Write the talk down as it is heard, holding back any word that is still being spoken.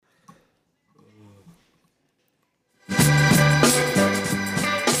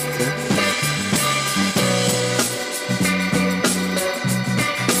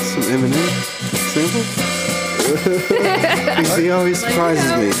He always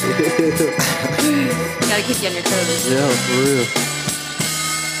surprises me. Gotta keep you on your toes. Yeah, for real.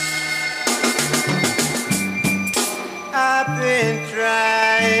 I've been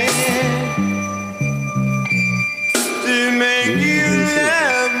trying to make you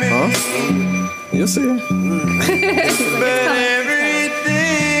love me. Huh? You'll see. But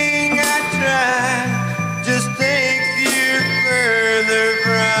everything I try just takes you further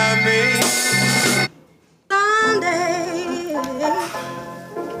from me.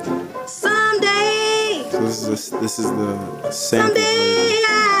 Someday. So this is the sample. Someday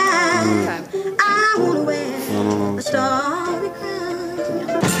I wanna wear I don't know. a starry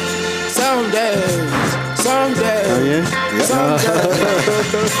crown. Someday, Oh yeah.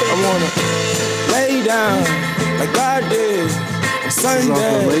 I wanna lay down like I did on This is off the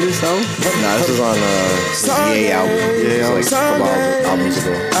Sunday. latest album. Nah, this is on the EA album. Yeah, It's like a couple albums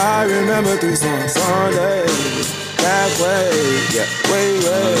ago. I remember 3 songs Sunday, that way, way,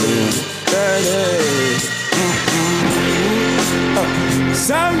 that day.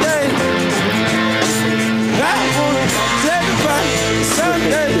 Someday, I wanna take a bite.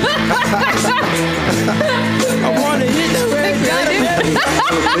 Someday, I wanna hit the red carpet.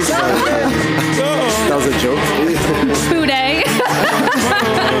 Someday, That was a joke. Food day.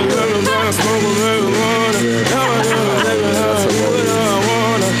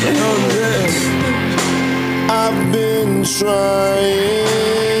 I've been trying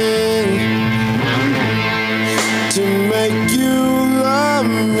to make you love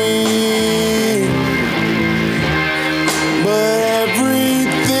me, but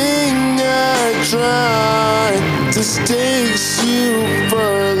everything I try just takes you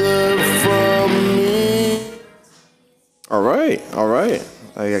further from me. All right.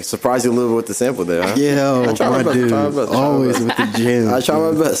 I surprised you a little bit with the sample there. Huh? Yeah, I try my best, dude. try my best. Always with the jam. I try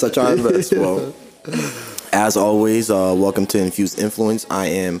my best. Well, as always, welcome to Infused Influence. I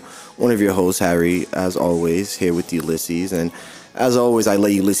am one of your hosts, Harry, as always, here with Ulysses. And as always, I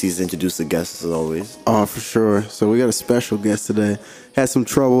let Ulysses introduce the guests, as always. Oh, for sure. So we got a special guest today. Had some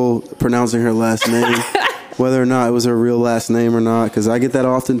trouble pronouncing her last name, whether or not it was her real last name or not, because I get that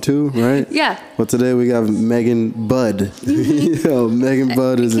often too, right? Yeah. Well, today we got Meghan Budd. Meghan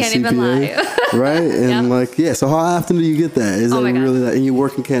Budd is a Can't even CPA, lie. right? And Yep. so how often do you get that? Is Oh that my God. really that? And you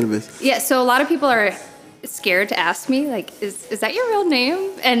work in cannabis? Yeah, so a lot of people are scared to ask me, like, is that your real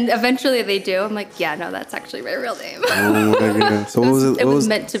name? And eventually they do. I'm like, yeah, no, that's actually my real name. Oh my God. So what was it? It was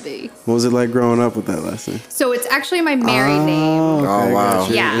meant to be. What was it like growing up with that last name? So it's actually my married name. Okay, Oh, wow.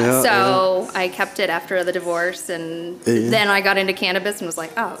 gotcha. Yeah, so I kept it after the divorce, and then I got into cannabis and was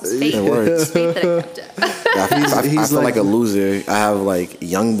like, oh, it's fate. It works. It's fate that I kept it. I He's feel like like a loser. I have like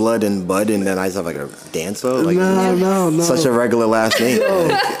young blood and Bud, and then I just have like a dancer. Like No. such a regular last name.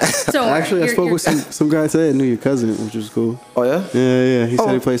 So Actually, I you're- spoke you're- with some guy today that knew your cousin, which was cool. Oh yeah. Yeah. He said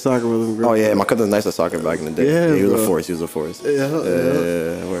he played soccer with him. Oh yeah, my cousin's nice at soccer back in the day. Yeah, he was bro. a force. Yeah.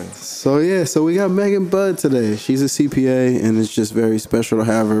 Word. So we got Meghan Budd today. She's a CPA, and it's just very special to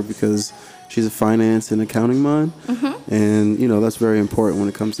have her because she's a finance and accounting mind, and that's very important when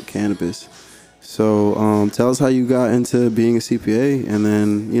it comes to cannabis. So tell us how you got into being a CPA, and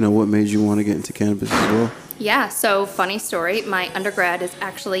then what made you want to get into cannabis as well. Yeah, so funny story. My undergrad is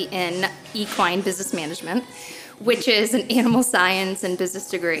actually in equine business management, which is an animal science and business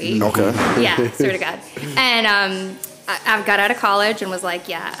degree. Okay. Yeah, swear to God. And I got out of college and was like,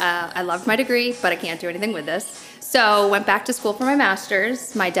 I loved my degree, but I can't do anything with this. So went back to school for my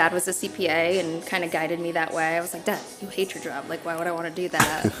master's. My dad was a CPA and kind of guided me that way. I was like, Dad, you hate your job. Like, why would I want to do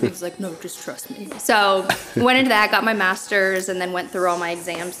that? He was like, no, just trust me. So went into that, got my master's, and then went through all my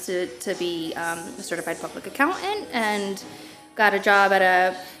exams to be a certified public accountant, and got a job at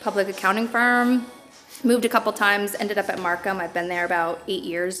a public accounting firm. Moved a couple times, ended up at Markham. I've been there about 8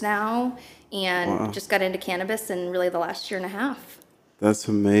 years now, and just got into cannabis in really the last year and a half. That's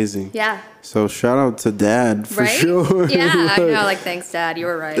amazing. Yeah. So shout out to Dad for Right? sure. Yeah, I know. Like, thanks, Dad. You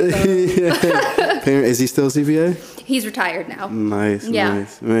were right. Is he still CPA? He's retired now. Nice. Yeah.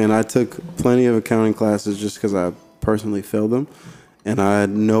 Nice. Man, I took plenty of accounting classes just because I personally failed them, and I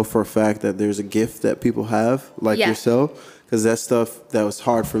know for a fact that there's a gift that people have, like Yeah. yourself. Because that stuff that was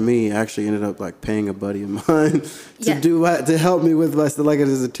hard for me actually ended up like paying a buddy of mine to help me with my stuff, like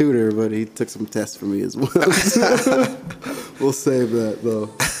as a tutor, but he took some tests for me as well. We'll save that though.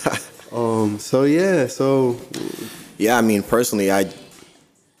 Yeah, I mean, personally,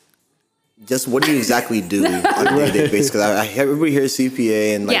 what do you exactly do on a day-to-day basis? Because everybody hears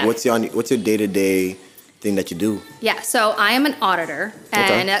CPA, and like, Yeah. what's your day-to-day thing that you do? Yeah, so I am an auditor,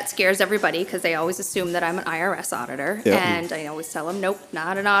 and Okay. that scares everybody because they always assume that I'm an IRS auditor. Yeah. And I always tell them, nope,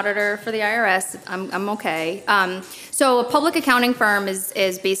 not an auditor for the IRS. I'm okay. So a public accounting firm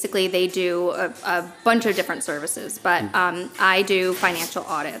is basically they do a bunch of different services, but I do financial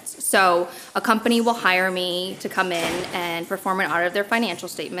audits. So a company will hire me to come in and perform an audit of their financial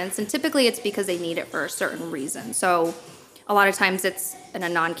statements, and typically it's because they need it for a certain reason. So a lot of times it's in a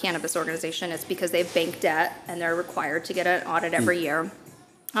non-cannabis organization, it's because they have bank debt and they're required to get an audit every year.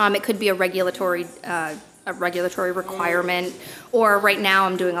 It could be a regulatory requirement, or right now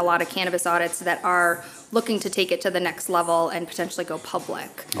I'm doing a lot of cannabis audits that are looking to take it to the next level and potentially go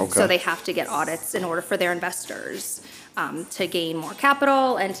public. Okay. So they have to get audits in order for their investors to gain more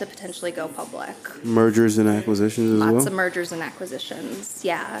capital and to potentially go public. Mergers and acquisitions as well? Lots of mergers and acquisitions.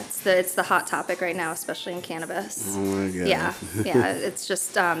 Yeah, it's the hot topic right now, especially in cannabis. Oh my God. Yeah, it's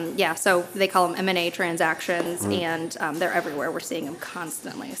just so they call them M&A transactions, and they're everywhere. We're seeing them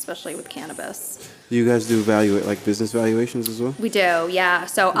constantly, especially with cannabis. Do you guys do business valuations as well? We do, yeah.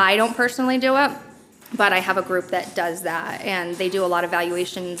 So I don't personally do it, but I have a group that does that, and they do a lot of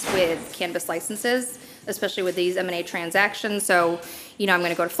valuations with cannabis licenses, especially with these M&A transactions. So, I'm going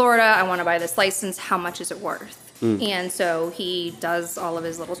to go to Florida. I want to buy this license. How much is it worth? And so he does all of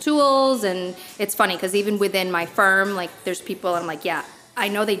his little tools, and it's funny because even within my firm, like there's people, and I'm like, yeah, I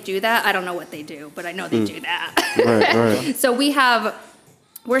know they do that. I don't know what they do, but I know they do that. Right. So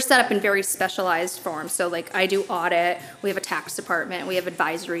we're set up in very specialized forms. So like I do audit, we have a tax department, we have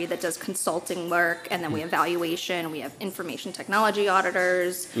advisory that does consulting work, and then we have valuation, we have information technology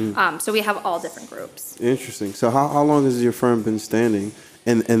auditors. So we have all different groups. Interesting. So how long has your firm been standing?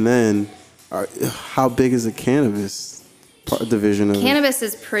 And then how big is the cannabis division of it? Cannabis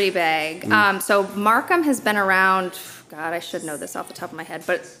is pretty big. So Markham has been around, God, I should know this off the top of my head,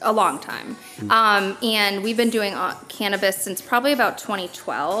 but a long time. And we've been doing cannabis since probably about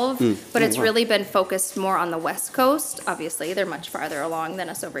 2012, but it's really been focused more on the West Coast. Obviously, they're much farther along than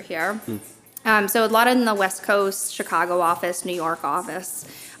us over here. So a lot in the West Coast, Chicago office, New York office.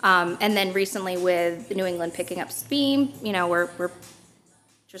 And then recently with New England picking up steam, we're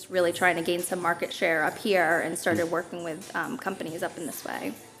just really trying to gain some market share up here and started working with companies up in this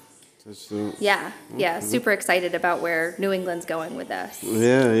way. Super excited about where New England's going with this.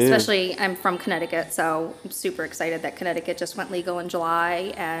 Yeah. Especially, I'm from Connecticut, so I'm super excited that Connecticut just went legal in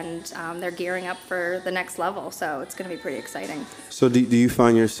July, and they're gearing up for the next level, so it's going to be pretty exciting. So do you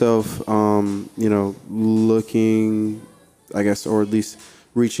find yourself, looking, I guess, or at least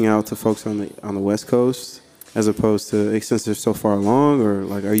reaching out to folks on the West Coast, as opposed to, since they're so far along, or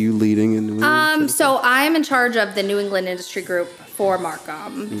like, are you leading in New England? So I'm in charge of the New England industry group for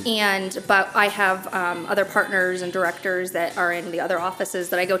Markham, but I have other partners and directors that are in the other offices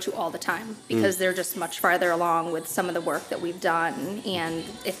that I go to all the time because they're just much farther along with some of the work that we've done, and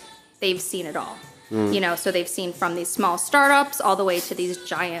they've seen it all. So they've seen from these small startups all the way to these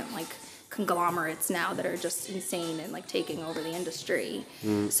giant like conglomerates now that are just insane and like taking over the industry.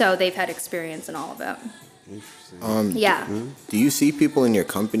 So they've had experience in all of it. Interesting. Do you see people in your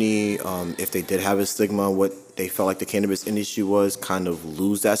company, if they did have a stigma, what they felt like the cannabis industry was, kind of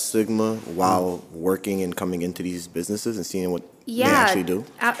lose that stigma while working and coming into these businesses and seeing what they actually do?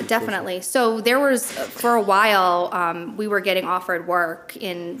 Definitely. So there was, for a while, we were getting offered work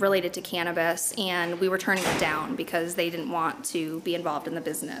related to cannabis, and we were turning it down because they didn't want to be involved in the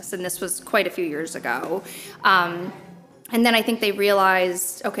business. And this was quite a few years ago. And then I think they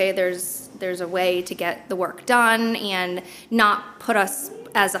realized, okay, there's a way to get the work done and not put us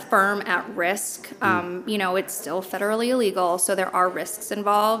as a firm at risk. It's still federally illegal, so there are risks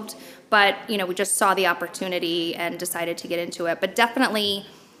involved. But, we just saw the opportunity and decided to get into it. But definitely,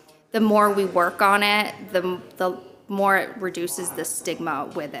 the more we work on it, the more it reduces the stigma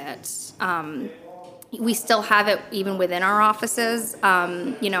with it. We still have it even within our offices.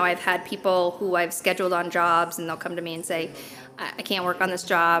 I've had people who I've scheduled on jobs, and they'll come to me and say, I can't work on this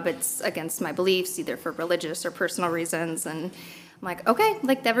job. It's against my beliefs, either for religious or personal reasons. And I'm like, okay,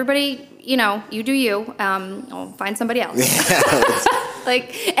 like everybody, you do you. I'll find somebody else.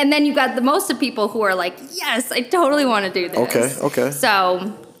 And then you've got most of people who are like, yes, I totally want to do this. Okay.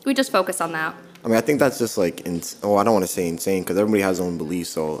 So we just focus on that. I mean, I think that's just like, I don't want to say insane because everybody has their own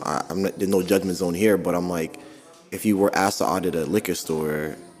beliefs, so there's no judgment zone here, but I'm like, if you were asked to audit a liquor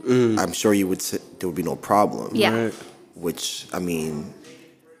store, I'm sure there would be no problem. Yeah. Right. Which, I mean,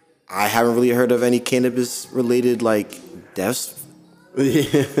 I haven't really heard of any cannabis-related, like, deaths.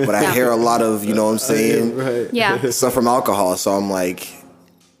 Yeah. But I hear a lot of, you know what I'm saying? Right. Yeah. Stuff from alcohol, so I'm like...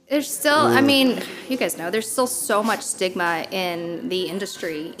 There's still, you guys know, there's still so much stigma in the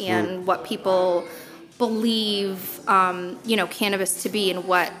industry and what people believe, cannabis to be and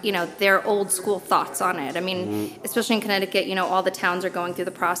what, their old school thoughts on it. I mean, especially in Connecticut, all the towns are going through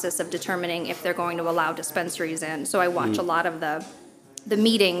the process of determining if they're going to allow dispensaries in. So I watch a lot of the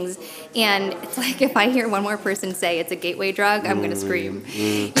meetings, and it's like if I hear one more person say it's a gateway drug, I'm gonna scream.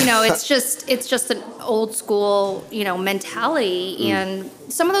 It's just an old school mentality, and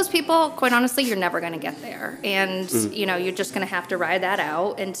some of those people, quite honestly, you're never gonna get there, and you're just gonna have to ride that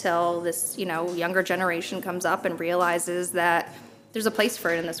out until this younger generation comes up and realizes that there's a place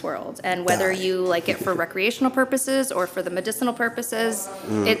for it in this world, and whether you like it for recreational purposes or for the medicinal purposes,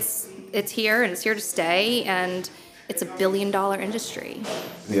 it's here and it's here to stay, and it's $1 billion industry.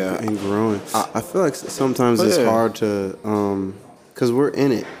 Yeah, and growing. I feel like sometimes it's hard to, because we're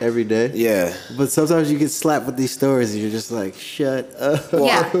in it every day. Yeah. But sometimes you get slapped with these stories and you're just like, shut up. Well,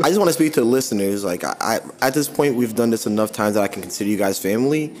 Yeah. I just want to speak to the listeners. Like, I at this point, we've done this enough times that I can consider you guys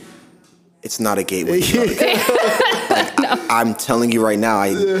family. It's not a gateway drug. I'm telling you right now,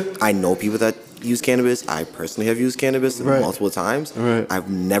 I know people that use cannabis. I personally have used cannabis multiple times. Right.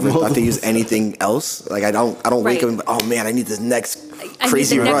 I've never thought to use anything else. Like, I don't wake up and oh man, I need this next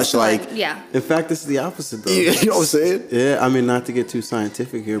crazy rush. Like, yeah. In fact, it's the opposite though. you know what I'm saying? Yeah, I mean, not to get too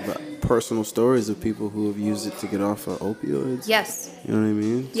scientific here, but personal stories of people who have used it to get off of opioids. Yes. You know what I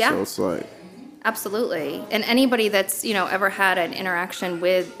mean? Yeah. So it's like, Absolutely. And anybody that's, ever had an interaction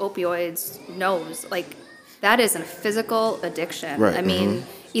with opioids knows, like, that is a physical addiction. Right. I mean,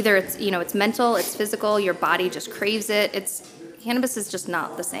 either it's, it's mental, it's physical, your body just craves it. Cannabis is just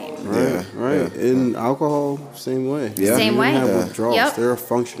not the same. right. Yeah. And alcohol, same way. Yeah. Same You way. have Yeah. withdrawals. Yep. They're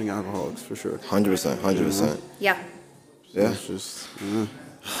functioning alcoholics for sure. 100%. Yeah. Yeah. It's just,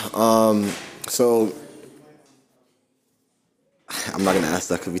 So I'm not gonna ask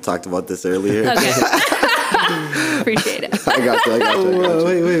that because we talked about this earlier. Okay. Appreciate it. I got you. Oh,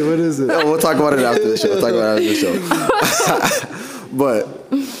 wait, what is it? No, we'll talk about it after the show. But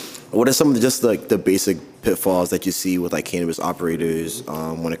what are some of just like the basic pitfalls that you see with like cannabis operators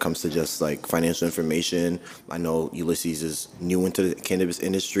when it comes to just like financial information? I know Ulysses is new into the cannabis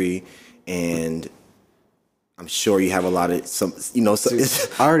industry, and I'm sure you have a lot of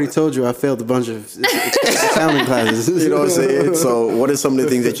I already told you I failed a bunch of accounting classes. you know what I'm saying? So what are some of the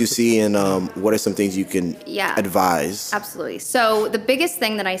things that you see, and what are some things you can advise? Absolutely. So the biggest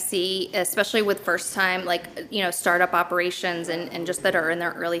thing that I see, especially with first time, like, startup operations and just that are in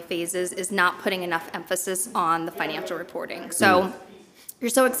their early phases, is not putting enough emphasis on the financial reporting. So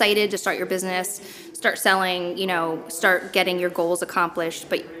you're so excited to start your business, start selling, start getting your goals accomplished,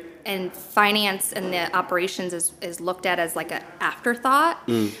 and finance and the operations is looked at as like an afterthought.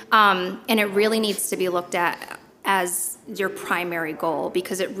 And it really needs to be looked at as your primary goal,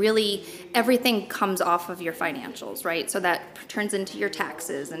 because everything comes off of your financials, right? So that turns into your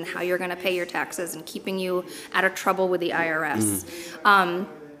taxes and how you're gonna pay your taxes and keeping you out of trouble with the IRS.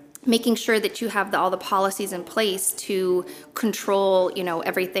 Making sure that you have all the policies in place to control,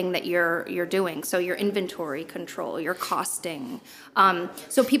 everything that you're doing. So your inventory control, your costing.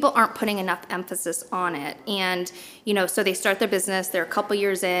 So people aren't putting enough emphasis on it. And, so they start their business, they're a couple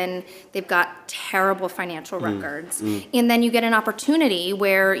years in, they've got terrible financial records. And then you get an opportunity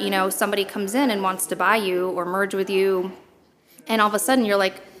where, somebody comes in and wants to buy you or merge with you. And all of a sudden you're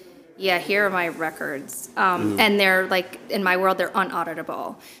like, yeah, here are my records. And they're like, in my world, they're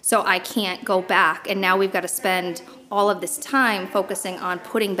unauditable. So I can't go back. And now we've got to spend all of this time focusing on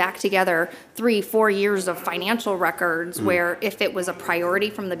putting back together 3-4 years of financial records, where if it was a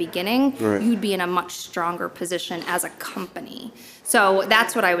priority from the beginning, you'd be in a much stronger position as a company. So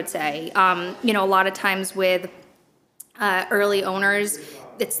that's what I would say. A lot of times with early owners,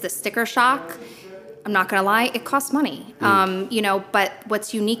 it's the sticker shock. I'm not gonna lie, it costs money. But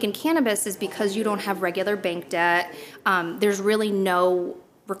what's unique in cannabis is because you don't have regular bank debt, there's really no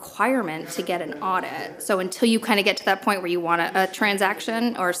requirement to get an audit. So until you kind of get to that point where you want a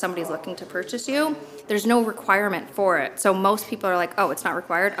transaction or somebody's looking to purchase you, there's no requirement for it. So most people are like, oh, it's not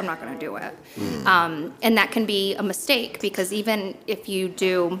required, I'm not gonna do it. And that can be a mistake, because even if you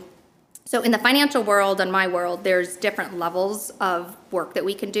do, so in the financial world and my world, there's different levels of work that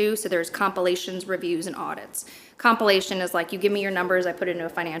we can do. So there's compilations, reviews, and audits. Compilation is like, you give me your numbers, I put it into a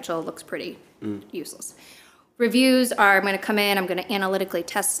financial, it looks pretty useless. Reviews are, I'm going to come in, I'm going to analytically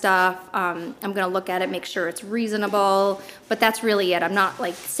test stuff, I'm going to look at it, make sure it's reasonable, but that's really it. I'm not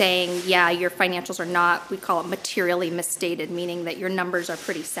like saying, yeah, your financials are not, we call it materially misstated, meaning that your numbers are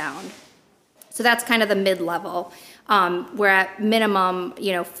pretty sound. So that's kind of the mid-level. Where at minimum,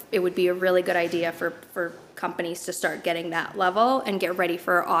 it would be a really good idea for companies to start getting that level and get ready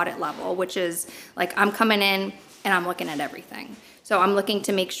for audit level, which is like, I'm coming in and I'm looking at everything. So So I'm looking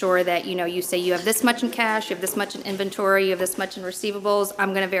to make sure that, you say you have this much in cash, you have this much in inventory, you have this much in receivables. I'm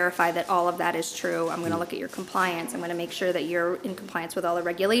going to verify that all of that is true. I'm going to look at your compliance. I'm going to make sure that you're in compliance with all the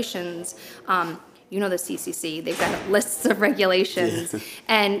regulations. The CCC, they've got lists of regulations.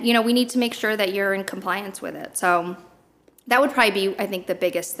 And, we need to make sure that you're in compliance with it. So that would probably be, I think, the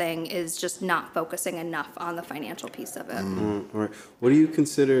biggest thing is just not focusing enough on the financial piece of it. All right. What do you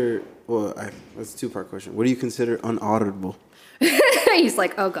consider, that's a two-part question. What do you consider unauditable? He's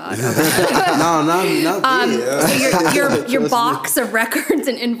like, oh God. No, not me. So your box of records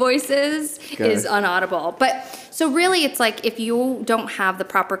and invoices is unaudible. But so really it's like if you don't have the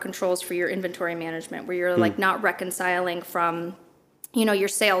proper controls for your inventory management, where you're like not reconciling from your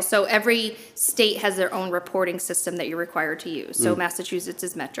sales. So every state has their own reporting system that you're required to use. So Massachusetts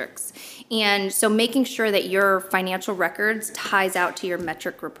is metrics. And so making sure that your financial records ties out to your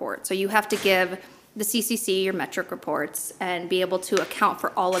metric report. So you have to give the CCC your metric reports and be able to account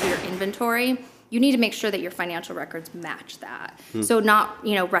for all of your inventory. You need to make sure that your financial records match that. So not,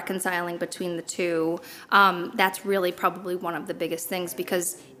 reconciling between the two. That's really probably one of the biggest things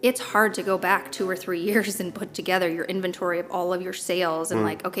because it's hard to go back 2 or 3 years and put together your inventory of all of your sales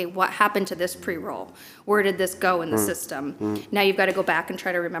and okay, what happened to this pre-roll? Where did this go in the system? Now you've got to go back and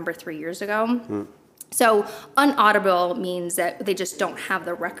try to remember 3 years ago. So unauditable means that they just don't have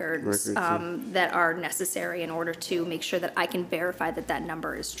the records that are necessary in order to make sure that I can verify that that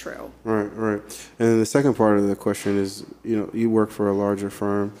number is true. Right. And then the second part of the question is, you work for a larger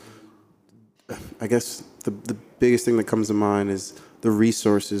firm. I guess the biggest thing that comes to mind is the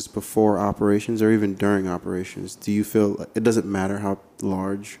resources before operations or even during operations. Do you feel like it doesn't matter how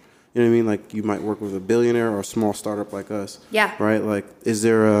large? You know what I mean? Like you might work with a billionaire or a small startup like us. Yeah. Right? Like, is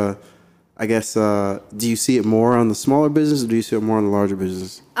there do you see it more on the smaller business or do you see it more on the larger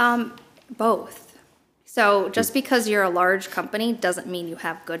business? Both. So just because you're a large company doesn't mean you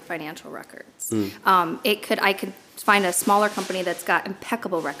have good financial records. I could find a smaller company that's got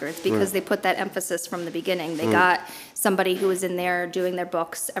impeccable records because they put that emphasis from the beginning. They got somebody who was in there doing their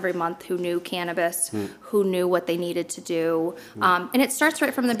books every month who knew cannabis, who knew what they needed to do. And it starts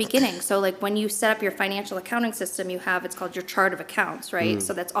right from the beginning. So like when you set up your financial accounting system, it's called your chart of accounts, right?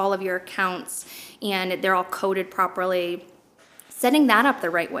 So that's all of your accounts and they're all coded properly. Setting that up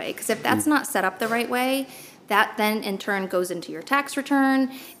the right way, because if that's not set up the right way, that then in turn goes into your tax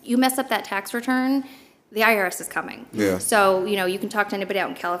return. You mess up that tax return, the IRS is coming. Yeah. So, you can talk to anybody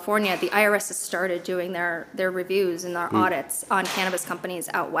out in California. The IRS has started doing their reviews and their audits on cannabis companies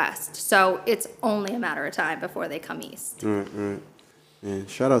out west. So it's only a matter of time before they come east. Right. And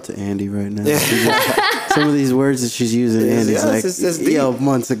shout out to Andy right now. Some of these words that she's using, Andy's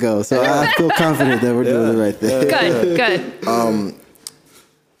months ago. So I feel confident that we're doing the right thing. Good.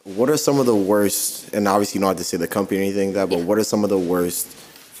 What are some of the worst, and obviously you don't have to say the company or anything like that, but what are some of the worst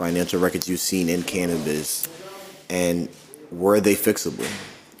financial records you've seen in cannabis, and were they fixable?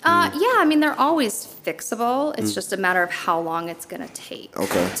 They're always fixable. It's just a matter of how long it's going to take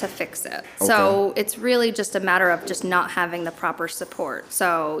to fix it. So it's really just a matter of just not having the proper support.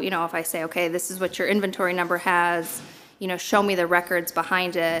 So, if I say, okay, this is what your inventory number has, show me the records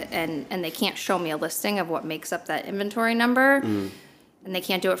behind it, and they can't show me a listing of what makes up that inventory number, and they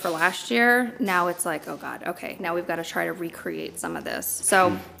can't do it for last year, now it's like, oh God, okay, now we've got to try to recreate some of this.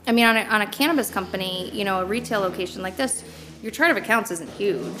 So, on a cannabis company, a retail location like this, your chart of accounts isn't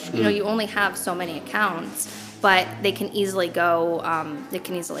huge. You only have so many accounts, but they can easily go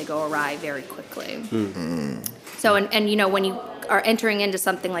awry very quickly. So, and when you are entering into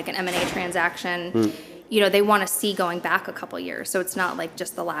something like an M&A transaction, they want to see going back a couple years. So it's not like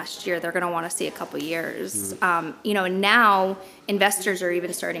just the last year. They're going to want to see a couple years. And now investors are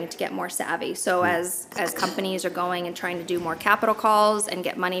even starting to get more savvy. So as companies are going and trying to do more capital calls and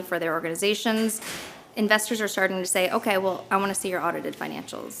get money for their organizations, investors are starting to say, okay, well, I want to see your audited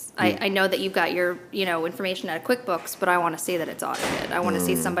financials. I know that you've got your, information out of QuickBooks, but I want to see that it's audited. I want to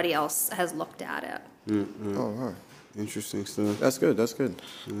see somebody else has looked at it. Oh, wow. Interesting stuff. That's good.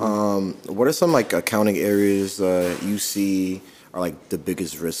 What are some accounting areas you see are the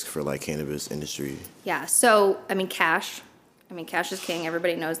biggest risk for cannabis industry? Yeah. So cash. Cash is king.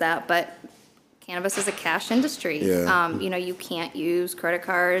 Everybody knows that. But cannabis is a cash industry. Yeah. You can't use credit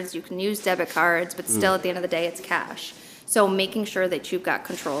cards. You can use debit cards, but still at the end of the day, it's cash. So making sure that you've got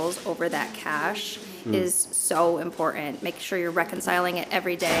controls over that cash is so important. Make sure you're reconciling it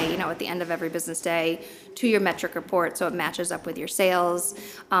every day, at the end of every business day to your metric report so it matches up with your sales.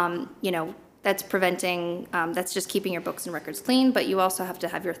 That's preventing, that's just keeping your books and records clean, but you also have to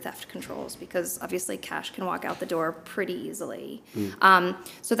have your theft controls because obviously cash can walk out the door pretty easily.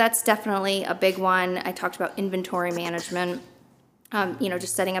 So that's definitely a big one. I talked about inventory management.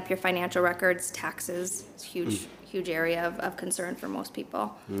 just setting up your financial records, taxes, it's huge area of concern for most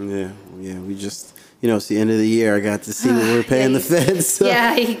people. Yeah. We just, it's the end of the year. I got to see what we're paying the feds. So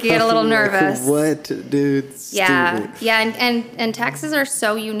Yeah, you get a little nervous. What, dude? Yeah, Stupid. and taxes are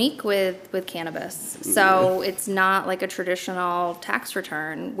so unique with cannabis. So it's not like a traditional tax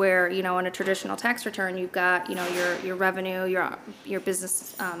return where, in a traditional tax return, you've got, your revenue, your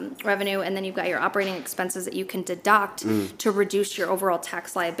business revenue, and then you've got your operating expenses that you can deduct to reduce your overall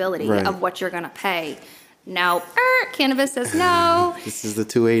tax liability of what you're going to pay. Now, cannabis says no. This is the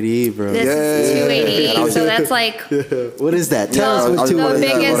 280E, bro. This is 280E, so that's like What is that? Tell us what the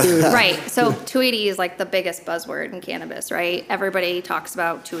 280 is. biggest, right? So 280 is like the biggest buzzword in cannabis, right? Everybody talks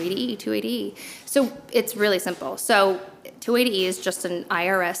about 280E, 280E. So it's really simple. So 280E is just an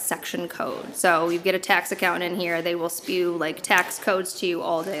IRS section code. So you get a tax accountant in here, they will spew like tax codes to you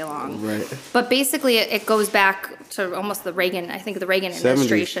all day long. Right. But basically, it goes back to almost the Reagan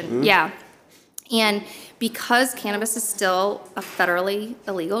administration. 70s. Yeah. And because cannabis is still a federally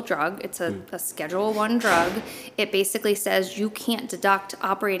illegal drug, it's a Schedule I drug, it basically says you can't deduct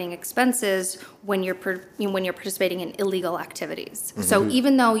operating expenses when you're participating in illegal activities. So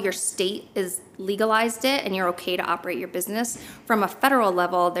even though your state is legalized it and you're okay to operate your business, from a federal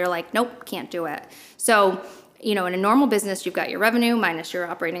level, they're like, nope, can't do it. So in a normal business, you've got your revenue minus your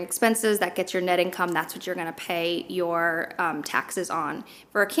operating expenses. That gets your net income. That's what you're going to pay your taxes on.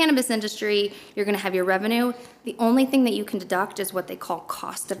 For a cannabis industry, you're going to have your revenue. The only thing that you can deduct is what they call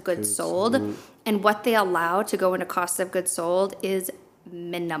cost of goods sold. And what they allow to go into cost of goods sold is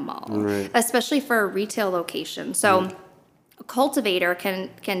minimal, especially for a retail location. So a cultivator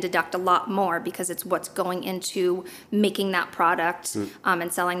can deduct a lot more because it's what's going into making that product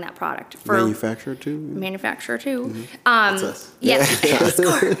and selling that product. For Manufacturer too? That's us. Yeah.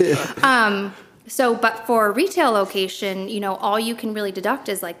 So, but for a retail location, all you can really deduct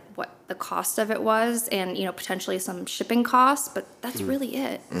is like what the cost of it was and, potentially some shipping costs, but that's really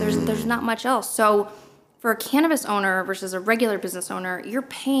it. There's not much else. So for a cannabis owner versus a regular business owner, you're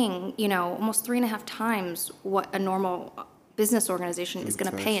paying, almost 3.5 times what a normal business organization is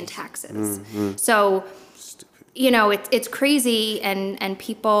going to pay in taxes. So, it's crazy and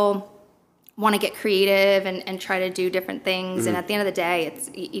people want to get creative and try to do different things. And at the end of the day,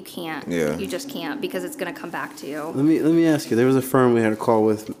 you can't. Yeah. You just can't because it's going to come back to you. Let me ask you. There was a firm we had a call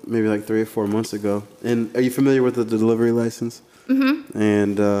with maybe like 3 or 4 months ago. And are you familiar with the delivery license?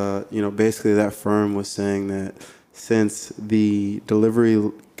 And, basically that firm was saying that since the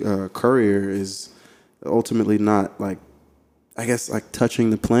delivery courier is ultimately not like, I guess, like touching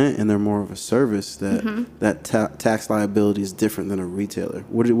the plant and they're more of a service, that tax liability is different than a retailer.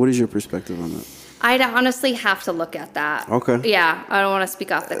 What is your perspective on that? I'd honestly have to look at that. Okay. Yeah, I don't want to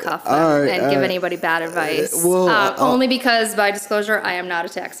speak off the cuff All right, and give anybody bad advice. Only because, by disclosure, I am not a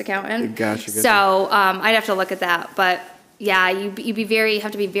tax accountant. Gotcha. So I'd have to look at that. But yeah, you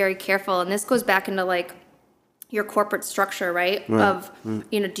have to be very careful. And this goes back into like your corporate structure, right? Of,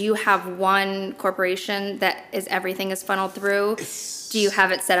 do you have one corporation that everything is funneled through? Do you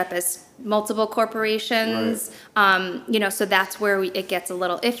have it set up as multiple corporations? So that's where it gets a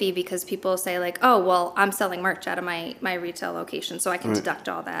little iffy because people say like, oh, well, I'm selling merch out of my retail location, so I can deduct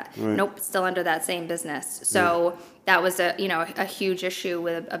all that. Nope, it's still under that same business. So that was a huge issue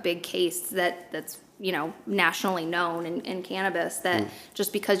with a big case that's nationally known in cannabis, that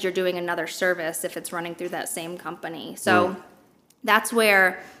just because you're doing another service, if it's running through that same company. So that's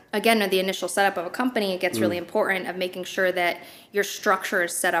where, again, the initial setup of a company, it gets really important of making sure that your structure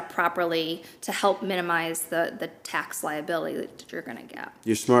is set up properly to help minimize the tax liability that you're going to get.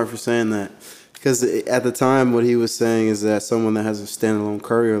 You're smart for saying that. Because at the time, what he was saying is that someone that has a standalone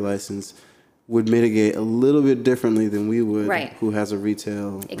courier license would mitigate a little bit differently than we would, who has a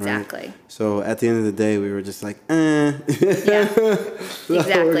retail. Exactly. Right? So at the end of the day, we were just like, Yeah,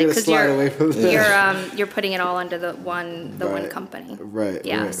 exactly. Because you're putting it all under the one company. Right.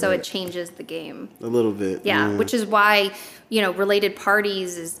 Yeah. Right, so right. it changes the game A little bit. Yeah, which is why related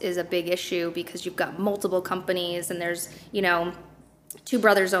parties is a big issue because you've got multiple companies and there's 2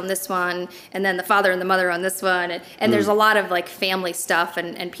 brothers own this one, and then the father and the mother own this one, and there's a lot of like family stuff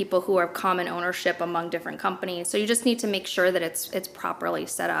and people who are common ownership among different companies. So you just need to make sure that it's properly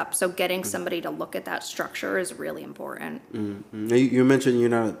set up. So getting somebody to look at that structure is really important. You mentioned you're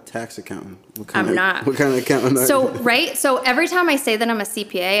not a tax accountant. I'm not. What kind of accountant are you? Right? So every time I say that I'm a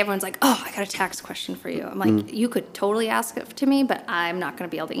CPA, everyone's like, oh, I got a tax question for you. I'm like, you could totally ask it to me, but I'm not going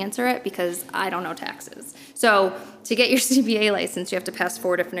to be able to answer it because I don't know taxes. So to get your CPA license, you have to pass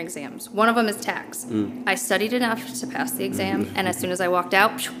 4 different exams. One of them is tax. I studied enough to pass the exam, and as soon as I walked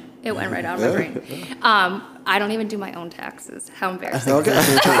out, It went right out of my brain. I don't even do my own taxes. How embarrassing.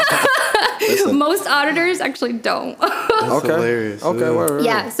 Most auditors actually don't. That's hilarious. Okay. Whatever.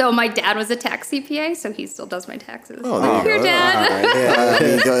 Yeah, so my dad was a tax CPA, so he still does my taxes. Oh, there you Here, go. Dad.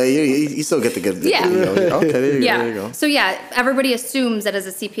 All right. Yeah, you still get the good. Yeah. Okay, there you go. Yeah. There you go. So yeah, everybody assumes that as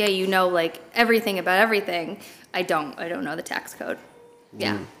a CPA, you know like everything about everything. I don't know the tax code.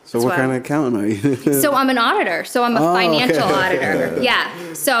 Yeah. So what kind of accountant are you? So I'm an auditor. So I'm a financial auditor.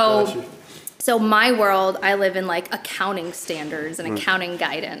 Yeah. So my world, I live in like accounting standards and accounting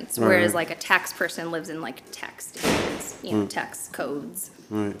guidance, whereas like a tax person lives in like tax standards, tax codes.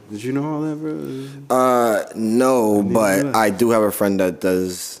 Right. Did you know all that, bro? No, but I do have a friend that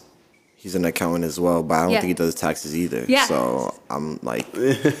does. He's an accountant as well, but I don't think he does taxes either. Yeah. So I'm like,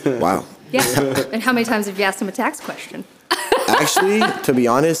 wow. Yeah. And how many times have you asked him a tax question? Actually, to be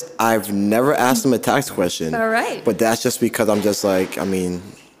honest, I've never asked him a tax question. All right. But that's just because I'm just like, I mean,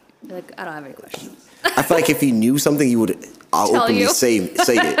 Like, I don't have any questions. I feel like if he knew something, he would openly you. say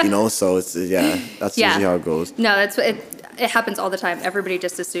it, you know? So it's, that's usually how it goes. No, that's it happens all the time. Everybody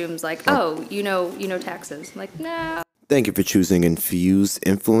just assumes like, oh, you know taxes. I'm like, no. Thank you for choosing Infused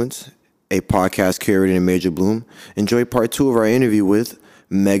Influence, a podcast curated in Major Bloom. Enjoy part 2 of our interview with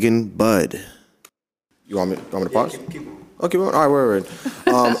Meghan Budd. You want me to pause? Keep on. Okay, all right, word.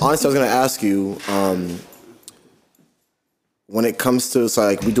 Honestly, I was going to ask you, when it comes to, so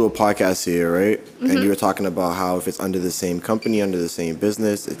like we do a podcast here, right? Mm-hmm. And you were talking about how if it's under the same company, under the same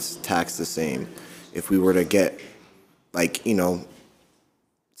business, it's taxed the same. If we were to get like,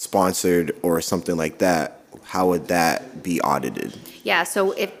 sponsored or something like that, how would that be audited? Yeah,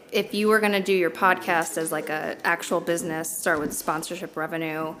 so if you were going to do your podcast as like a actual business, start with sponsorship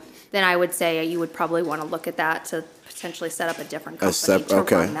revenue, then I would say you would probably want to look at that to potentially set up a different company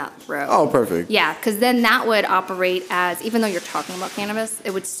to run that through. Oh, perfect. Yeah, because then that would operate as, even though you're talking about cannabis,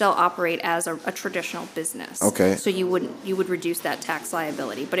 it would still operate as a traditional business. Okay. So you would reduce that tax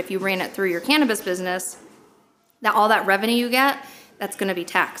liability. But if you ran it through your cannabis business, all that revenue you get, that's going to be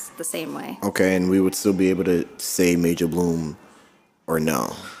taxed the same way. Okay, and we would still be able to say Major Bloom or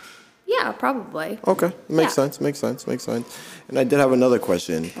no? Yeah, probably. Okay, makes sense. And I did have another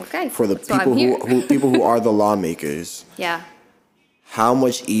question. Okay, for the that's why people I'm people who are the lawmakers. Yeah. How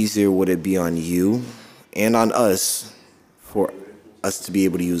much easier would it be on you and on us for us to be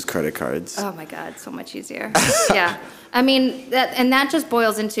able to use credit cards? Oh my God, so much easier. Yeah. I mean, that just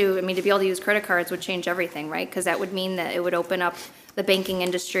boils into, to be able to use credit cards would change everything, right? Because that would mean that it would open up the banking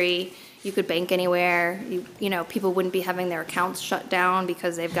industry. You could bank anywhere. People wouldn't be having their accounts shut down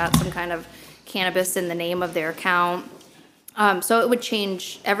because they've got some kind of cannabis in the name of their account. So it would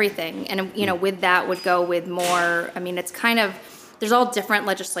change everything. And, with that would go with more, it's kind of, there's all different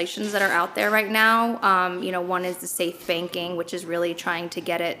legislations that are out there right now. One is the safe banking, which is really trying to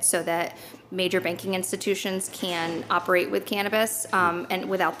get it so that major banking institutions can operate with cannabis and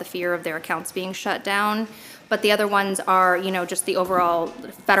without the fear of their accounts being shut down. But the other ones are, just the overall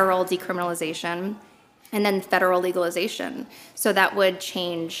federal decriminalization and then federal legalization. So that would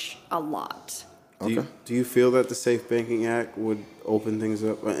change a lot. Do you feel that the Safe Banking Act would open things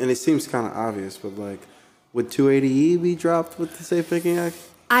up? And it seems kind of obvious, but like, would 280E be dropped with the Safe Banking Act?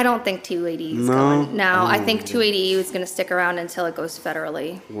 I don't think 280E is going. No, I think 280E is going to stick around until it goes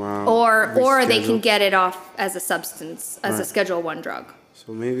federally. Wow. Or they can get it off as a substance, as a Schedule 1 drug.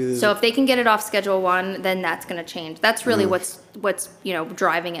 So maybe if they can get it off Schedule 1, then that's going to change. That's really what's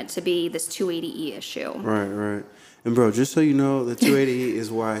driving it to be this 280E issue. Right. And bro, just so you know, the 280E is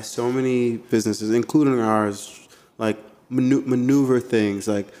why so many businesses, including ours, like maneuver things.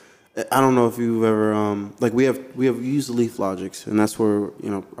 Like, I don't know if you've ever we have used Leaf Logics, and that's where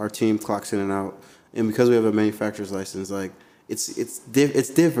our team clocks in and out. And because we have a manufacturer's license, like it's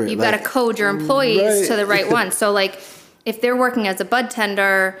different. You've got to code your employees to the right one. So like, if they're working as a bud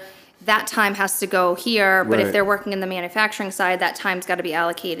tender, that time has to go here. But if they're working in the manufacturing side, that time's got to be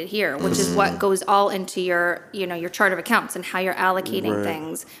allocated here, which is what goes all into your, your chart of accounts and how you're allocating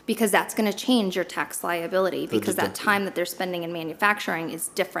things, because that's going to change your tax liability because that time that they're spending in manufacturing is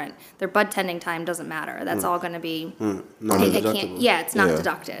different. Their bud tending time doesn't matter. That's all going to be, it's not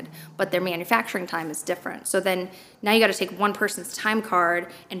deducted, but their manufacturing time is different. So then now you got to take one person's time card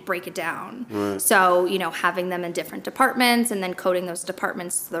and break it down. So, having them in different departments and then coding those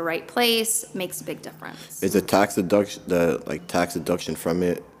departments to the right place makes a big difference. Is the tax deduction from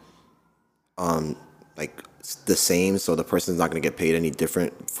it, the same, so the person's not going to get paid any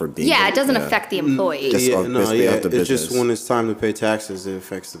different for being. Yeah, it doesn't affect the employee. Just Yeah, off- no, basically yeah. off the It's just business. when it's time to pay taxes, it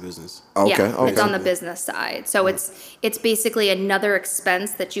affects the business. Okay, Yeah, okay. it's on the business side. So it's basically another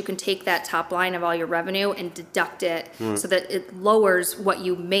expense that you can take that top line of all your revenue and deduct it so that it lowers what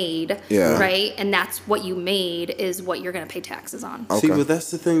you made, Yeah. right? And that's what you made is what you're going to pay taxes on. Okay. See, but that's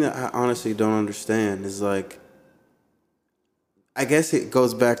the thing that I honestly don't understand is like, I guess it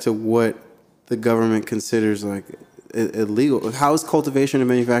goes back to what the government considers like illegal. How is cultivation and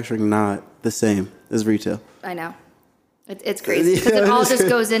manufacturing not the same as retail? I know. It's crazy because it all just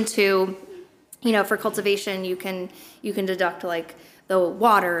goes into, for cultivation, you can deduct like the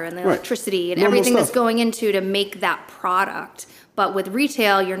water and the Right. electricity and Normal everything that's stuff. going into to make that product. But with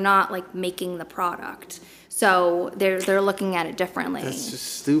retail, you're not like making the product. So they're looking at it differently. It's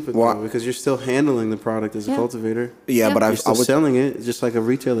just stupid Well, though, because you're still handling the product as a Yeah. cultivator. Yeah, Yep. but You're I still would selling it just like a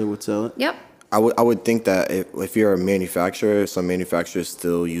retailer would sell it. Yep. I would think that if you're a manufacturer, some manufacturers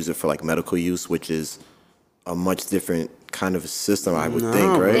still use it for like medical use, which is a much different kind of system, I would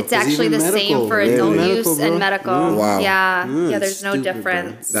think, bro. right? It's It's actually the even same medical. for Yeah, adult medical, use and bro. medical. Yeah. Wow. Yeah. Yeah, Yeah, it's there's no stupid, bro.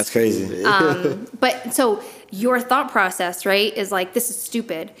 difference. That's crazy. But so your thought process, right, is like, this is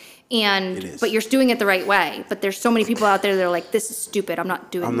stupid. It is. But you're doing it the right way. But there's so many people out there that are like, this is stupid. I'm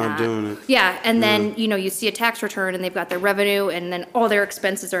not doing that. I'm not doing it. Yeah. And then, you see a tax return and they've got their revenue and then all their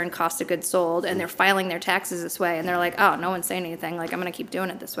expenses are in cost of goods sold and they're filing their taxes this way. And they're like, oh, no one's saying anything. Like, I'm going to keep doing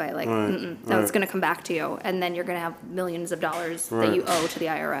it this way. Like, Right. no, Right. it's going to come back to you. And then you're going to have millions of dollars that you owe to the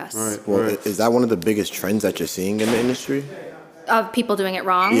IRS. Right. Well, is that one of the biggest trends that you're seeing in the industry? Of people doing it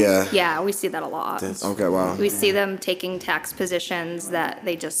wrong? Yeah. Yeah, we see that a lot. That's- Okay, wow. We see them taking tax positions that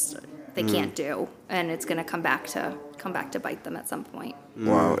they Mm. can't do, and it's going to come back to bite them at some point.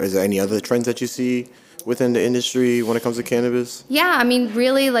 Wow. Is there any other trends that you see within the industry when it comes to cannabis? Yeah, I mean,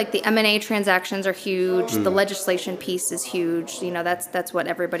 really, like the M&A transactions are huge. The legislation piece is huge. That's what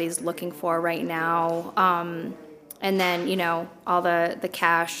everybody's looking for right now. And then, all the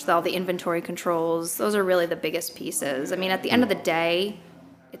cash, all the inventory controls, those are really the biggest pieces. I mean, at the end of the day,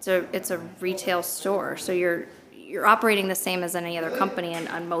 it's a retail store, so you're operating the same as any other company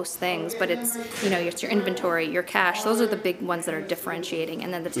on most things, but it's your inventory, your cash. Those are the big ones that are differentiating,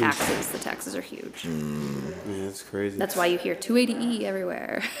 and then the taxes. The taxes are huge. Yeah, it's crazy. That's why you hear 280E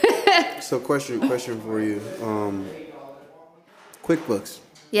everywhere. So question for you. QuickBooks.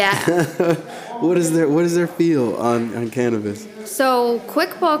 Yeah. What is their feel on cannabis? So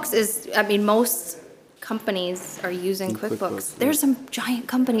QuickBooks is, most companies are using QuickBooks. QuickBooks, There's some giant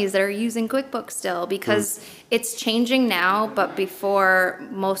companies that are using QuickBooks still because it's changing now, but before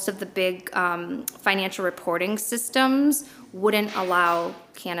most of the big financial reporting systems wouldn't allow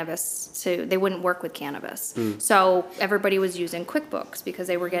they wouldn't work with cannabis. So everybody was using QuickBooks because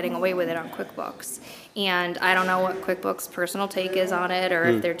they were getting away with it on QuickBooks. And I don't know what QuickBooks' personal take is on it or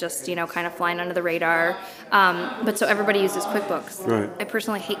if they're just, kind of flying under the radar. But so everybody uses QuickBooks. Right. I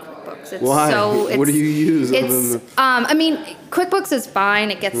personally hate QuickBooks. Why? So What do you use other It's, than QuickBooks is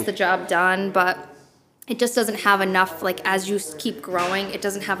fine. It gets the job done, but it just doesn't have enough, like as you keep growing, it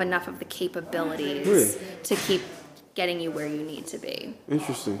doesn't have enough of the capabilities Really? to keep getting you where you need to be.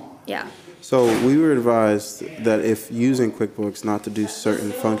 Interesting. Yeah. So we were advised that if using QuickBooks, not to do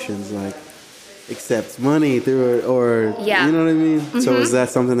certain functions like accept money through it, or Yeah. you know what I mean. So is that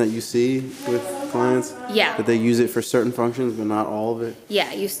something that you see with clients? Yeah. That they use it for certain functions, but not all of it.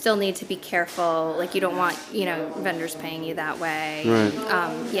 Yeah, you still need to be careful. Like you don't want, vendors paying you that way. Right.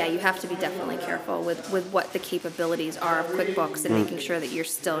 Yeah, you have to be definitely careful with what the capabilities are of QuickBooks and making sure that you're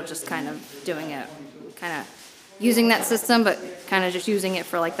still just kind of doing it, kind of using that system, but kind of just using it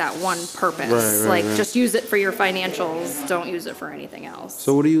for like that one purpose. Right. Just use it for your financials. Don't use it for anything else.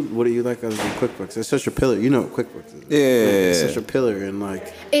 So what do you like other than QuickBooks? It's such a pillar. You know what QuickBooks is. Yeah. It's such a pillar in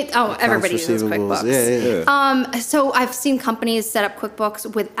like Everybody accounts uses receivables. QuickBooks. Yeah. So I've seen companies set up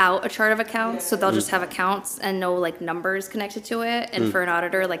QuickBooks without a chart of accounts. So they'll just have accounts and no like numbers connected to it. And for an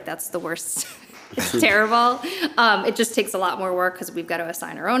auditor, like that's the worst. It's terrible. It just takes a lot more work because we've got to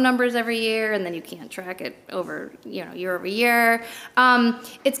assign our own numbers every year, and then you can't track it over, year over year.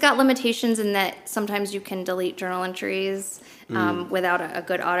 It's got limitations in that sometimes you can delete journal entries without a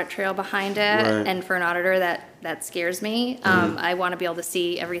good audit trail behind it. Right. And for an auditor, that scares me. I want to be able to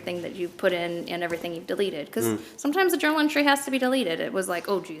see everything that you've put in and everything you've deleted. Because sometimes a journal entry has to be deleted. It was like,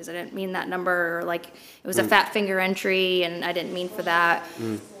 oh, geez, I didn't mean that number. Or like it was a fat finger entry, and I didn't mean for that.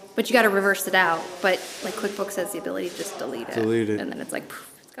 But you got to reverse it out. But like QuickBooks has the ability to just delete it. And then it's like, poof,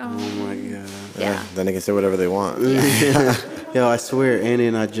 it's gone. Oh my god. Yeah. Then they can say whatever they want. Yo, I swear, Andy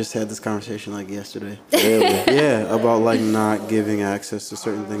and I just had this conversation like yesterday. Really? Yeah, about like not giving access to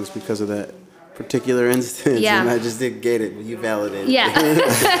certain things because of that particular instance, Yeah. and I just didn't get it, but you validated.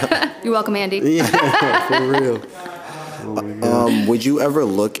 Yeah. You're welcome, Andy. Yeah, for real. Oh my God. Would you ever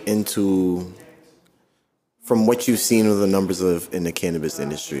look into, from what you've seen of the numbers in the cannabis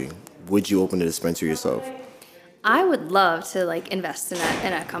industry, would you open a dispensary yourself? I would love to like invest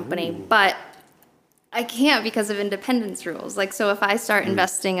in a company, but I can't because of independence rules. Like, so if I start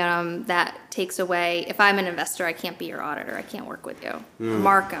investing in them, that takes away. If I'm an investor, I can't be your auditor. I can't work with you.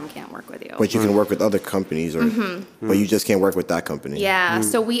 Markham can't work with you. But you can work with other companies, or but you just can't work with that company. Yeah,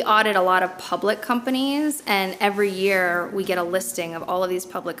 so we audit a lot of public companies, and every year we get a listing of all of these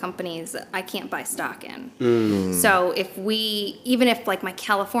public companies that I can't buy stock in. So even if like my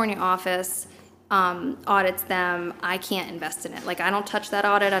California office audits them, I can't invest in it. Like, I don't touch that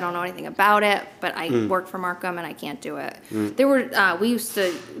audit. I don't know anything about it, but I work for Markham and I can't do it. We used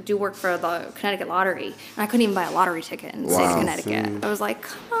to do work for the Connecticut Lottery, and I couldn't even buy a lottery ticket in the state of Connecticut. I was like,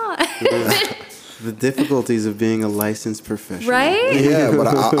 come on. The difficulties of being a licensed professional. Right? Yeah, but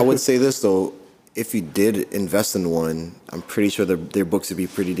I would say this though. If you did invest in one, I'm pretty sure their books would be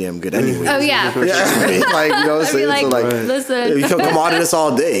pretty damn good anyway. Oh, yeah, for sure. Like, you know what I'm I'd be saying? like, So like, listen. you can come audit us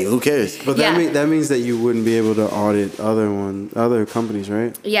all day. Who cares? But that means that you wouldn't be able to audit other companies,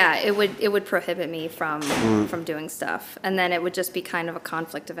 right? Yeah, it would prohibit me from doing stuff, and then it would just be kind of a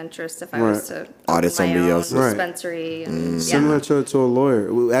conflict of interest if I was to Audit open somebody my own else's. dispensary. And, Similar to a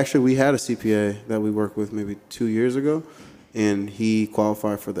lawyer. We had a CPA that we worked with maybe 2 years ago, and he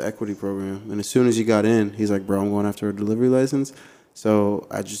qualified for the equity program. And as soon as he got in, he's like, bro, I'm going after a delivery license. So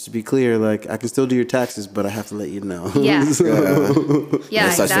just to be clear, like, I can still do your taxes, but I have to let you know. Yeah. Yeah,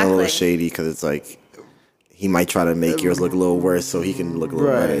 it's actually a little exactly. shady because it's like he might try to make yours look a little worse so he can look a little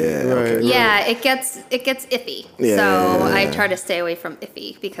better. Yeah, okay. Yeah, it gets iffy. Yeah, so yeah. I try to stay away from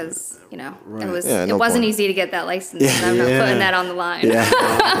iffy because Yeah, it no wasn't point. easy to get that license, and I'm not putting that on the line.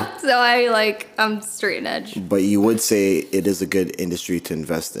 Yeah. So I'm straight and edge. But you would say it is a good industry to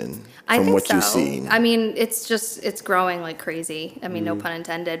invest in I from think what so. you've seen. I mean, it's growing like crazy. I mean, no pun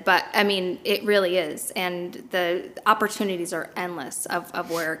intended, but I mean, it really is. And the opportunities are endless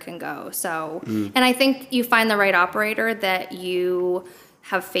of where it can go. So, and I think you find the right operator that you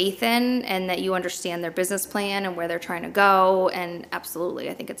have faith in and that you understand their business plan and where they're trying to go. And absolutely,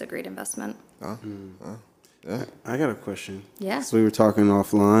 I think it's a great investment. Yeah. I got a question. Yeah. So we were talking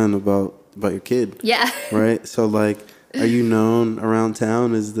offline about your kid. Yeah. Right? So, like, are you known around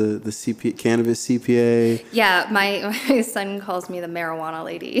town as the cannabis CPA? Yeah, my son calls me the marijuana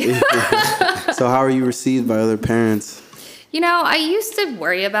lady. So how are you received by other parents? I used to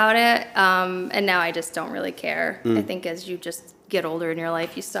worry about it, and now I just don't really care. I think as you just get older in your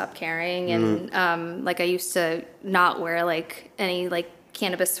life, you stop caring. And like, I used to not wear like any like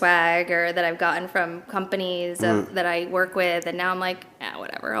cannabis swag or that I've gotten from companies that I work with, and now I'm like,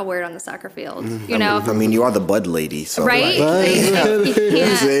 whatever, I'll wear it on the soccer field. I mean, you are the Bud lady, so right? Like, You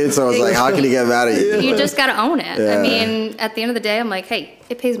can't- so it's like, how can you get mad at you? You just gotta own it. Yeah. I mean, at the end of the day, I'm like, hey,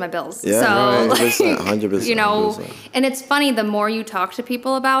 it pays my bills. Yeah, so, right. 100%, like, 100%. and it's funny, the more you talk to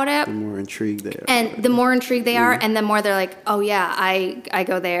people about it, The more intrigued they are. and the more intrigued they are, and the more they're like, oh yeah, I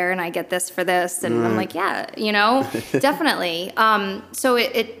go there and I get this for this, and I'm like, yeah, definitely. So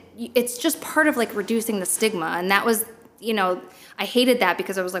it's just part of like reducing the stigma, and that was, I hated that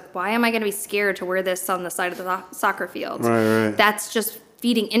because I was like, why am I going to be scared to wear this on the side of the soccer field? Right. That's just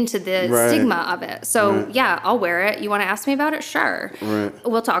feeding into the stigma of it. So yeah, I'll wear it. You want to ask me about it? Sure. Right.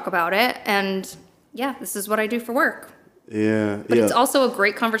 We'll talk about it, and yeah, this is what I do for work. Yeah. But it's also a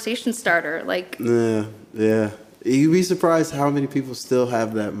great conversation starter. Like, Yeah. You'd be surprised how many people still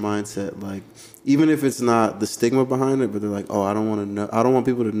have that mindset. Like, even if it's not the stigma behind it, but they're like, oh, I don't want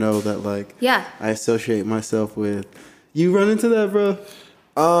people to know that, like, yeah. I associate myself with. You run into that, bro?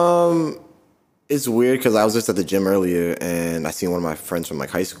 It's weird because I was just at the gym earlier and I seen one of my friends from like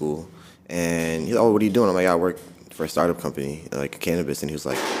high school, and he's like, oh, what are you doing? I'm like, I work for a startup company, like cannabis, and he was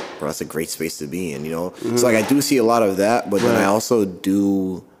like, bro, that's a great space to be in, So like, I do see a lot of that, but then I also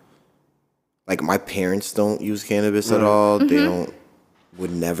do, like, my parents don't use cannabis at all. They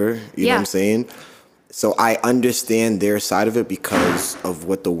would never, you know what I'm saying? So I understand their side of it because of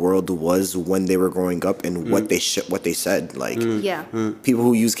what the world was when they were growing up and what they said. Like, people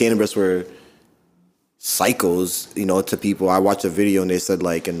who use cannabis were psychos, to people. I watched a video and they said,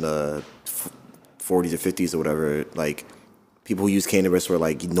 like, in the 40s or 50s or whatever, like, people who use cannabis were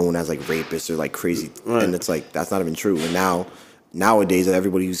like known as like rapists or like crazy, and it's like, that's not even true. And nowadays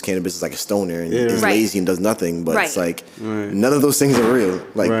everybody who uses cannabis is like a stoner and is lazy and does nothing, but it's like none of those things are real.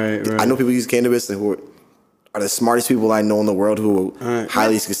 Like, I know people who use cannabis and who are the smartest people I know in the world who are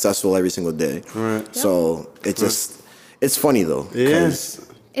highly successful every single day. So it just it's funny though. Yes.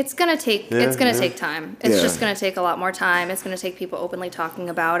 It's gonna take take time. It's just gonna take a lot more time. It's gonna take people openly talking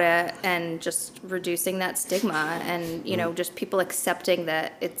about it and just reducing that stigma and just people accepting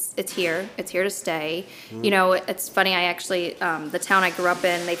that it's here to stay. It's funny. I actually the town I grew up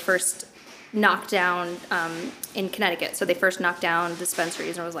in, they first knocked down in Connecticut. So they first knocked down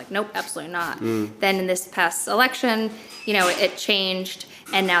dispensaries, and I was like, nope, absolutely not. Then in this past election, it changed.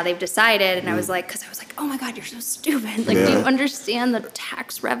 And now they've decided, and I was like, oh my God, you're so stupid. Like, do you understand the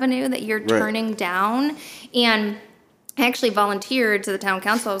tax revenue that you're turning down? And I actually volunteered to the town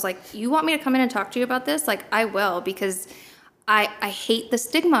council. I was like, you want me to come in and talk to you about this? Like, I will, because I hate the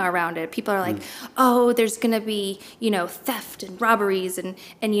stigma around it. People are like, oh, there's going to be, theft and robberies, and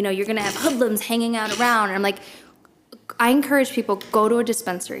you're going to have hoodlums hanging out around. And I'm like, I encourage people, go to a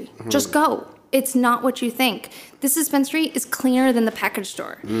dispensary. Just go. It's not what you think. This dispensary is cleaner than the package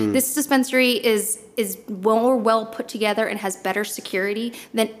store. This dispensary is well put together and has better security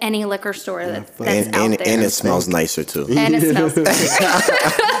than any liquor store that's out there. And it smells nicer too. And it smells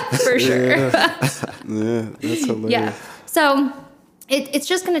for sure. Yeah, that's hilarious. Yeah. So it's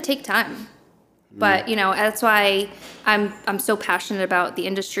just going to take time. But, that's why I'm so passionate about the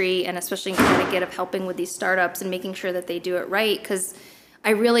industry, and especially in Connecticut, of helping with these startups and making sure that they do it right, because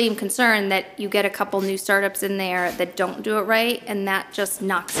I really am concerned that you get a couple new startups in there that don't do it right, and that just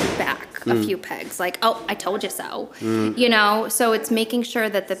knocks it back a few pegs. Like, oh, I told you so. So it's making sure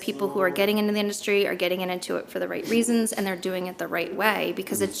that the people who are getting into the industry are getting into it for the right reasons, and they're doing it the right way,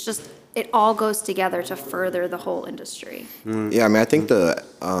 because it all goes together to further the whole industry. Yeah, I mean, I think the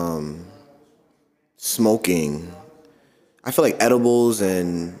smoking, I feel like edibles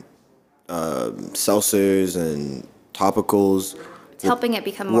and seltzers and topicals helping it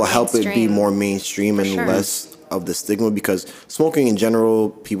become more will help mainstream. it be more mainstream and less of the stigma, because smoking in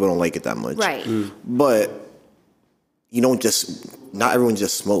general, people don't like it that much. Right. But not everyone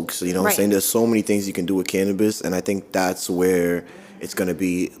just smokes. You know what I'm saying? There's so many things you can do with cannabis, and I think that's where it's going to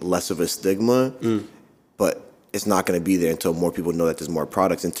be less of a stigma. But it's not going to be there until more people know that there's more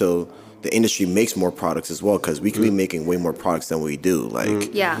products, until the industry makes more products as well, because we can be making way more products than we do.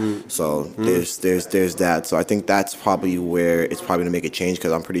 So there's that. So I think that's probably where it's probably gonna make a change,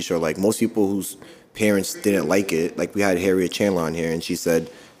 because I'm pretty sure like most people whose parents didn't like it, like we had Harriet Chandler on here, and she said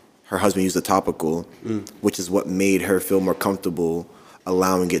her husband used a topical, which is what made her feel more comfortable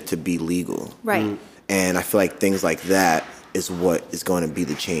allowing it to be legal. Right. And I feel like things like that is what is going to be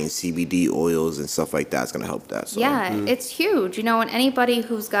the change. CBD oils and stuff like that is going to help that. So. Yeah, it's huge. And anybody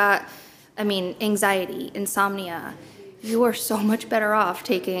who's got, anxiety, insomnia, you are so much better off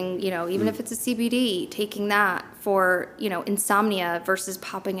taking, even if it's a CBD, taking that for, insomnia versus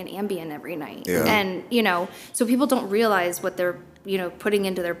popping an Ambien every night. Yeah. And, so people don't realize what they're, putting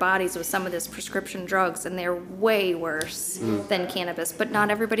into their bodies with some of this prescription drugs, and they're way worse than cannabis. But not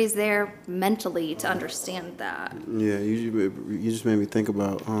everybody's there mentally to understand that. Yeah, you just made me think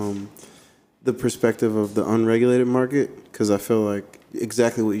about the perspective of the unregulated market, because I feel like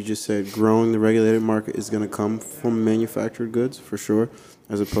exactly what you just said, growing the regulated market is going to come from manufactured goods for sure,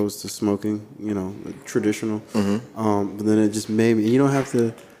 as opposed to smoking, traditional. But then it just made me, you don't have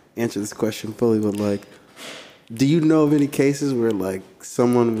to answer this question fully, but like, do you know of any cases where like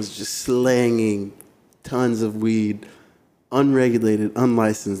someone was just slanging tons of weed, unregulated,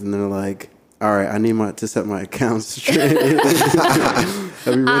 unlicensed, and they're like, all right, I need to set my accounts straight.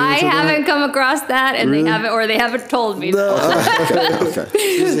 I haven't come across that, and Really? they haven't told me. No. Okay.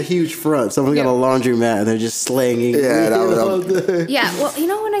 It's a huge front. Someone got a laundromat and they're just slanging. Yeah, that would. Yeah, well,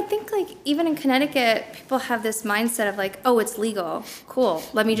 and I think like even in Connecticut, people have this mindset of like, oh, it's legal, cool.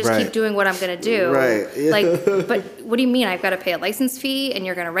 Let me just keep doing what I'm gonna do. Right. Yeah. Like, but what do you mean? I've got to pay a license fee, and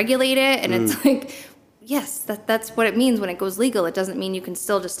you're gonna regulate it, and it's like. Yes, that's what it means when it goes legal. It doesn't mean you can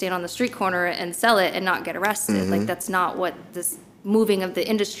still just stand on the street corner and sell it and not get arrested. Like, that's not what this moving of the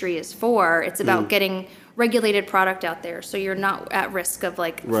industry is for. It's about getting regulated product out there, so you're not at risk of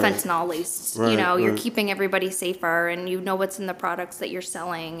like fentanyl laced. You're keeping everybody safer, and you know what's in the products that you're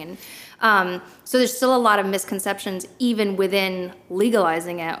selling. And so there's still a lot of misconceptions even within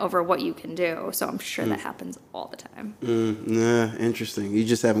legalizing it over what you can do. So I'm sure that happens all the time. Nah, interesting. You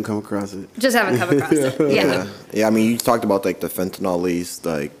just haven't come across it. Just haven't come across it. Yeah. I mean, you talked about like the fentanyl laced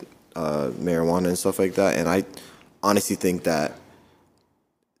like marijuana and stuff like that, and I honestly think that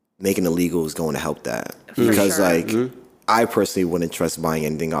making it legal is going to help that, because I personally wouldn't trust buying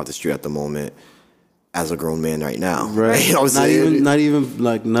anything off the street at the moment as a grown man right now. Right. You know what I'm saying? Not even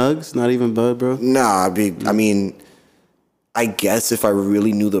like nugs, not even bud, bro. Nah, I mean, I guess if I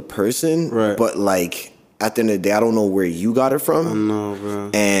really knew the person, Right. But like, at the end of the day, I don't know where you got it from. No,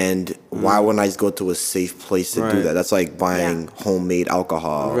 bro. And why wouldn't I just go to a safe place to do that? That's like buying homemade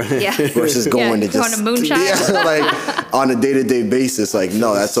alcohol Yeah. versus going to going just to moonshine. yeah, like on a day-to-day basis. Like,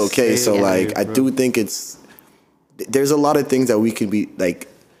 no, that's okay. So like, I do think there's a lot of things that we can be like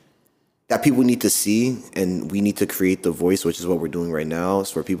that people need to see, and we need to create the voice, which is what we're doing right now,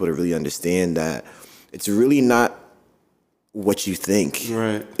 is for people to really understand that it's really not what you think,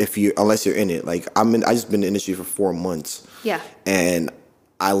 right? Unless you're in it. Like I just been in the industry for 4 months, and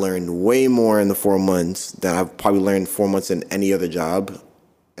I learned way more in the 4 months than I've probably learned 4 months in any other job,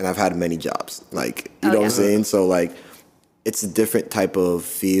 and I've had many jobs. Like you know what I'm saying? So like, it's a different type of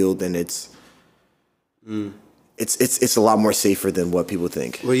field, and it's a lot more safer than what people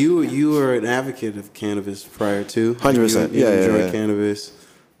think. Well, you were an advocate of cannabis prior to 100%. You enjoyed cannabis.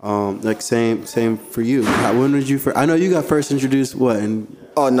 Like same for you. When did you first? I know you got first introduced. What?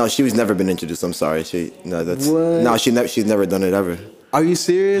 Oh no, she's never been introduced. I'm sorry. She's never done it ever. Are you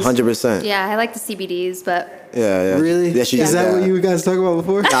serious? 100%. Yeah, I like the CBDs, but Yeah. Really? Yeah, Is that what you guys talking about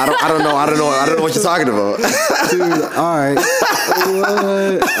before? I don't know what you're talking about. Dude, all right.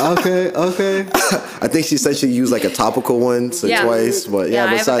 What? Okay. I think she said she used like a topical one twice, but I have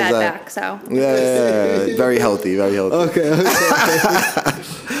a besides bad that, back, so yeah, very healthy. Okay.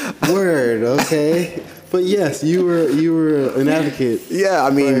 Word. Okay. But yes, you were an advocate. Yeah, I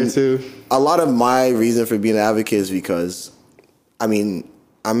mean, prior to. a lot of my reason for being an advocate is because, I mean,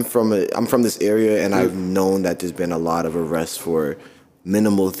 I'm from this area, and I've known that there's been a lot of arrests for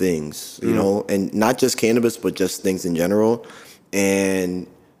minimal things, you know, and not just cannabis, but just things in general. And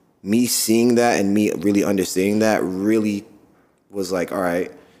me seeing that and me really understanding that really was like, all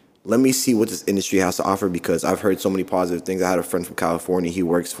right, let me see what this industry has to offer, because I've heard so many positive things. I had a friend from California. He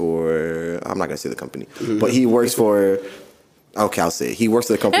works for, I'm not gonna say the company, but he works for, okay, I'll say it. He works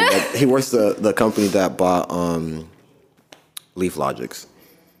for the company. He works the company that bought Leaf Logics.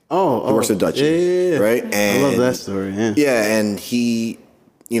 He works for Dutchy, yeah. right? And I love that story. Yeah, and he,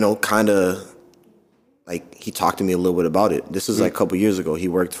 kind of like he talked to me a little bit about it. This was like a couple years ago. He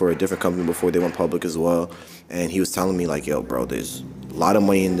worked for a different company before they went public as well, and he was telling me like, "Yo, bro, there's a lot of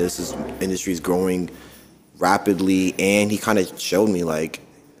money in this. This industry is growing rapidly," and he kind of showed me like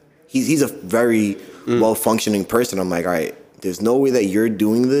he's a very well functioning person. I'm like, all right, there's no way that you're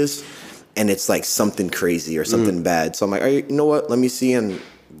doing this and it's like something crazy or something bad. So I'm like, all right, you know what? Let me see. And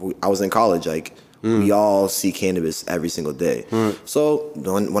I was in college, like we all see cannabis every single day. So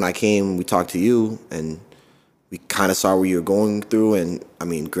when I came, we talked to you and we kind of saw where you were going through. And I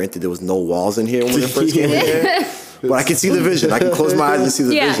mean, granted, there was no walls in here when we first came in here, but I could see the vision. I can close my eyes and see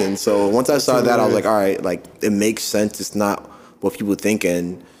the vision. So once I saw that, I was like, all right, like it makes sense. It's not what people think.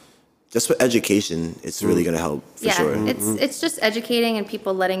 And just with education, it's really going to help for sure. It's just educating and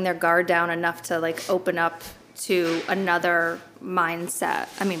people letting their guard down enough to like open up to another mindset.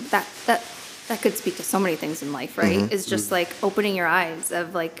 I mean, that could speak to so many things in life, right? It's just like opening your eyes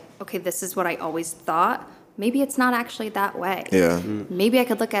of like, okay, this is what I always thought. Maybe it's not actually that way. Yeah. Maybe I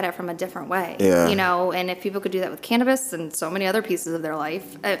could look at it from a different way. Yeah. You know, and if people could do that with cannabis and so many other pieces of their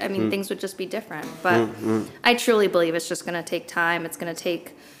life, I mean, things would just be different. But I truly believe it's just going to take time. It's going to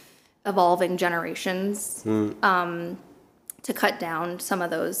take evolving generations to cut down some of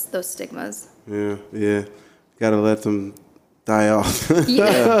those stigmas. Yeah. Gotta let them die off. I didn't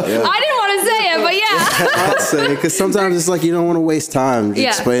want to say it, but I'd say, because sometimes it's like you don't want to waste time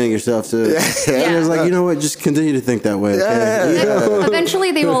explaining yourself to. It's like, you know what, just continue to think that way. Okay?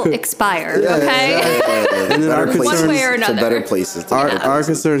 Eventually they will expire. Okay. And then our one way or another. To better places. Our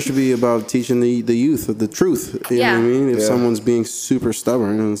concern should be about teaching the youth of the truth. You know what I mean? If someone's being super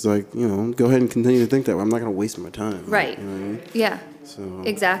stubborn, and it's like, go ahead and continue to think that way. I'm not going to waste my time. Right. You know what I mean? Yeah. So,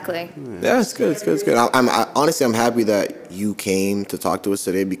 exactly. Yeah, it's good. Honestly, I'm happy that you came to talk to us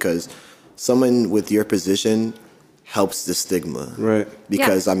today, because someone with your position helps the stigma. Right.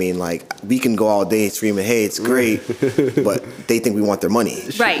 Because, I mean, like, we can go all day screaming, hey, it's great, but they think we want their money.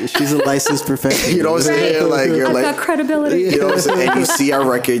 Right. She's a licensed professional. You know what I'm saying? Like, you're I've like, got credibility. you know what I'm saying? And you see our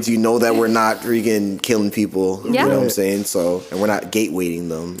records, you know that we're not freaking killing people. Yeah. You know what I'm saying? So, and we're not gatewaiting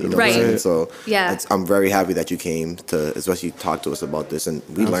them. You know what I'm saying? So, I'm very happy that you came to, especially talk to us about this. And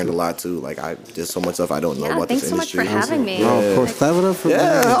we learned a lot too. Like, there's so much stuff I don't know about this industry. Thanks so much for having me. Oh, of course. Clap it up for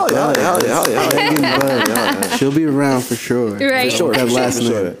Hell yeah. She'll be around around for sure. Right. For sure. That last for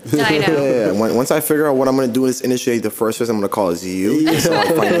sure. name. I know. Yeah. Once I figure out what I'm going to do in this industry, the first person I'm going to call is you. So my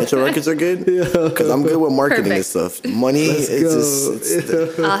financial records are good. Because I'm good with marketing and stuff. Money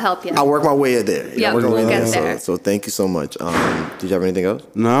is I'll help you. I'll work my way there. Yeah, I'll work my way we'll get there. there. So thank you so much. Did you have anything else?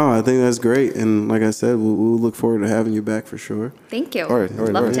 No, I think that's great. And like I said, we'll look forward to having you back for sure. Thank you. All right,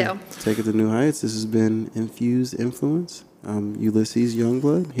 Love all right. to. Take it to new heights. This has been Infused Influence. Ulysses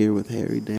Youngblood here with Harry Dan.